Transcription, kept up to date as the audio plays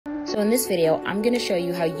So in this video, I'm going to show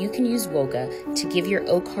you how you can use Woca to give your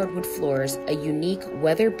oak hardwood floors a unique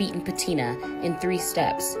weather-beaten patina in 3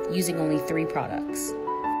 steps using only 3 products.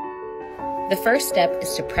 The first step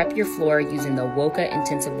is to prep your floor using the Woca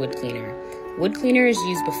Intensive Wood Cleaner. Wood cleaner is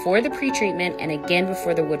used before the pre-treatment and again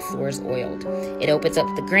before the wood floor is oiled. It opens up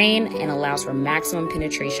the grain and allows for maximum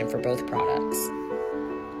penetration for both products.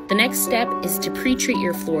 The next step is to pre-treat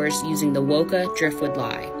your floors using the Woca Driftwood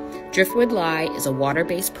Lye. Driftwood Lye is a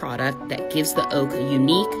water-based product that gives the oak a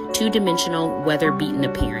unique, 2-dimensional, weather-beaten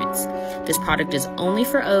appearance. This product is only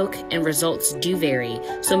for oak and results do vary,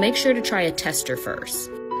 so make sure to try a tester first.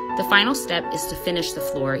 The final step is to finish the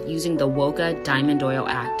floor using the Woca Diamond Oil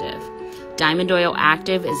Active. Diamond Oil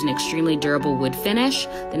Active is an extremely durable wood finish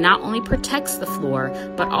that not only protects the floor,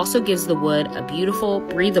 but also gives the wood a beautiful,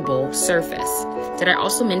 breathable surface. Did I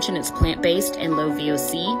also mention it's plant-based and low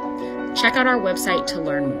VOC? Check out our website to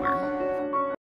learn more.